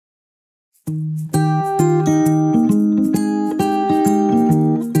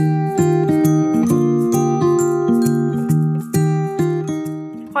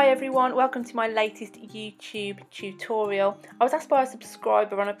welcome to my latest YouTube tutorial. I was asked by a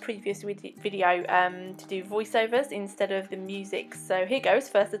subscriber on a previous video to do voiceovers instead of the music, so here goes,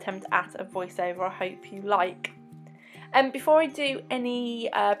 first attempt at a voiceover. I hope you like. Before I do any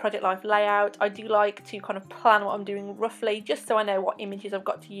project life layout, I do like to kind of plan what I'm doing roughly, just so I know what images I've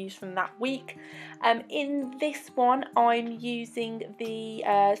got to use from that week. In this one, I'm using the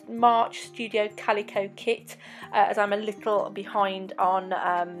March Studio Calico kit, as I'm a little behind on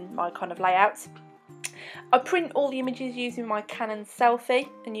my kind of layouts. I print all the images using my Canon Selfie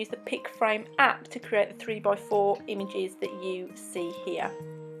and use the Pick Frame app to create the 3x4 images that you see here.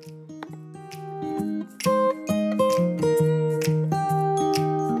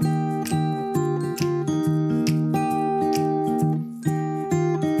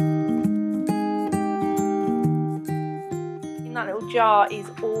 That little jar is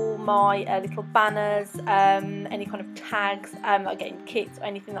all my little banners, any kind of tags that I get in kits,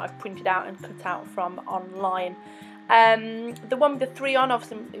 anything that I've printed out and cut out from online. The one with the 3 on,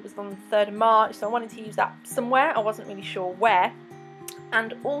 obviously it was on the 3rd of March, so I wanted to use that somewhere. I wasn't really sure where,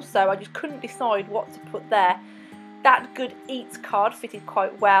 and also I just couldn't decide what to put there. That Good Eats card fitted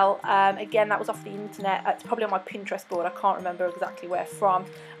quite well. Again, that was off the internet. It's probably on my Pinterest board. I can't remember exactly where from.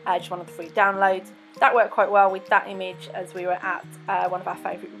 Just one of the free downloads. That worked quite well with that image as we were at one of our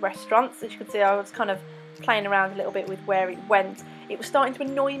favourite restaurants. As you can see, I was kind of playing around a little bit with where it went. It was starting to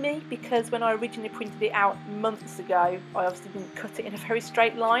annoy me because when I originally printed it out months ago, I obviously didn't cut it in a very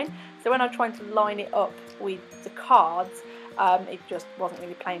straight line. So when I tried to line it up with the cards, it just wasn't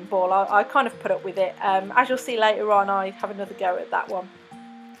really playing ball. I kind of put up with it. As you'll see later on, I have another go at that one.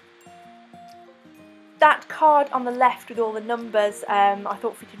 That card on the left with all the numbers, I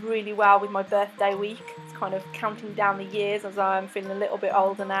thought fitted really well with my birthday week. It's kind of counting down the years as I'm feeling a little bit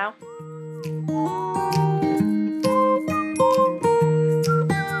older now.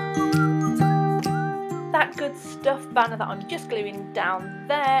 That Good Stuff banner that I'm just gluing down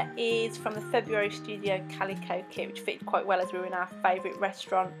there is from the February Studio Calico kit, which fitted quite well as we were in our favourite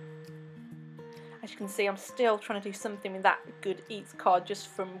restaurant. As you can see, I'm still trying to do something with that Good Eats card, just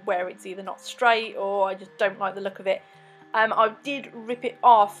from where it's either not straight or I just don't like the look of it. I did rip it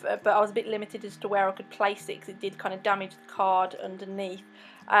off, but I was a bit limited as to where I could place it because it did kind of damage the card underneath.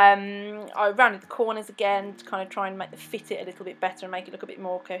 I rounded the corners again to kind of try and fit it a little bit better and make it look a bit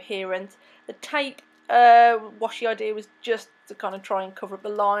more coherent. The tape washy idea was just to kind of try and cover up the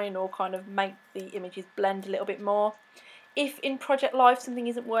line or kind of make the images blend a little bit more. If in Project Life something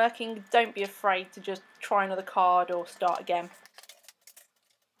isn't working, don't be afraid to just try another card or start again.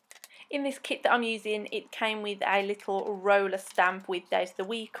 In this kit that I'm using, it came with a little roller stamp with days of the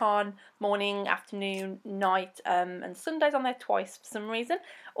week on, morning, afternoon, night, and Sundays on there twice for some reason.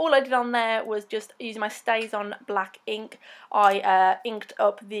 All I did on there was just using my Stays On black ink. I inked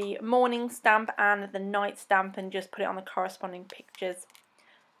up the morning stamp and the night stamp and just put it on the corresponding pictures.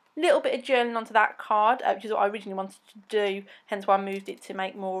 Little bit of journaling onto that card, which is what I originally wanted to do, hence why I moved it to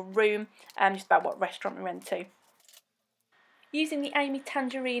make more room, just about what restaurant we went to. Using the Amy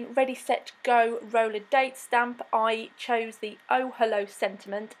Tangerine Ready Set Go roller date stamp, I chose the Oh Hello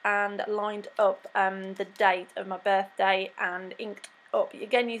sentiment and lined up the date of my birthday and inked up,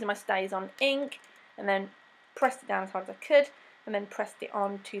 again using my Stays On ink, and then pressed it down as hard as I could and then pressed it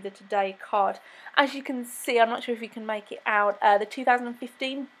onto the Today card. As you can see, I'm not sure if you can make it out, the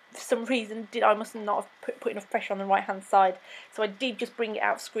 2015, for some reason, I must not have put enough pressure on the right hand side, so I did just bring it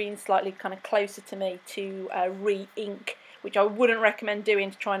out of screen slightly kind of closer to me to re-ink, which I wouldn't recommend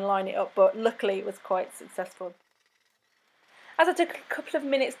doing to try and line it up, but luckily it was quite successful. As I took a couple of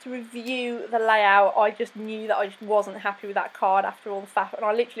minutes to review the layout, I just knew that I just wasn't happy with that card after all the faff, and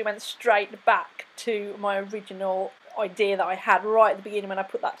I literally went straight back to my original idea that I had right at the beginning when I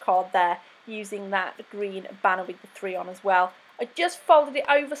put that card there, using that green banner with the 3 on as well. I just folded it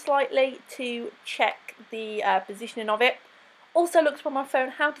over slightly to check the positioning of it. Also looked up on my phone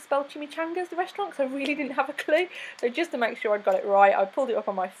how to spell chimichangas, the restaurant, because I really didn't have a clue. So just to make sure I'd got it right, I pulled it up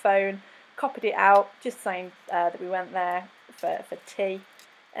on my phone, copied it out, just saying that we went there for tea,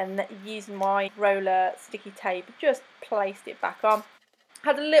 and using my roller sticky tape, just placed it back on.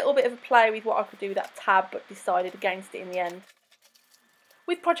 Had a little bit of a play with what I could do with that tab, but decided against it in the end.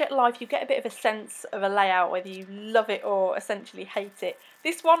 With Project Life, you get a bit of a sense of a layout, whether you love it or essentially hate it.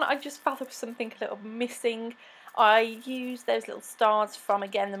 This one, I just felt there was something a little missing. I used those little stars from,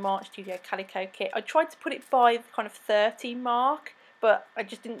 again, the March Studio Calico kit. I tried to put it by the kind of 30 mark, but I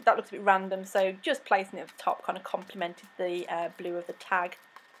just didn't, that looked a bit random, so just placing it at the top kind of complemented the blue of the tag.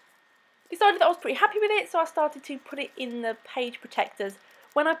 Decided that I was pretty happy with it, so I started to put it in the page protectors.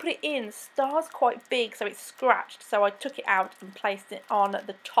 When I put it in, the star's quite big, so it's scratched, so I took it out and placed it on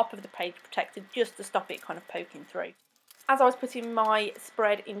the top of the page protector just to stop it kind of poking through. As I was putting my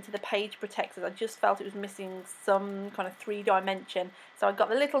spread into the page protectors, I just felt it was missing some kind of 3 dimension, so I got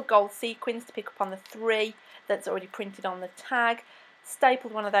the little gold sequins to pick up on the 3 that's already printed on the tag,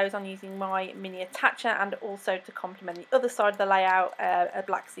 stapled one of those on using my mini attacher, and also to complement the other side of the layout, a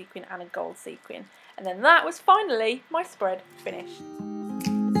black sequin and a gold sequin. And then that was finally my spread finished.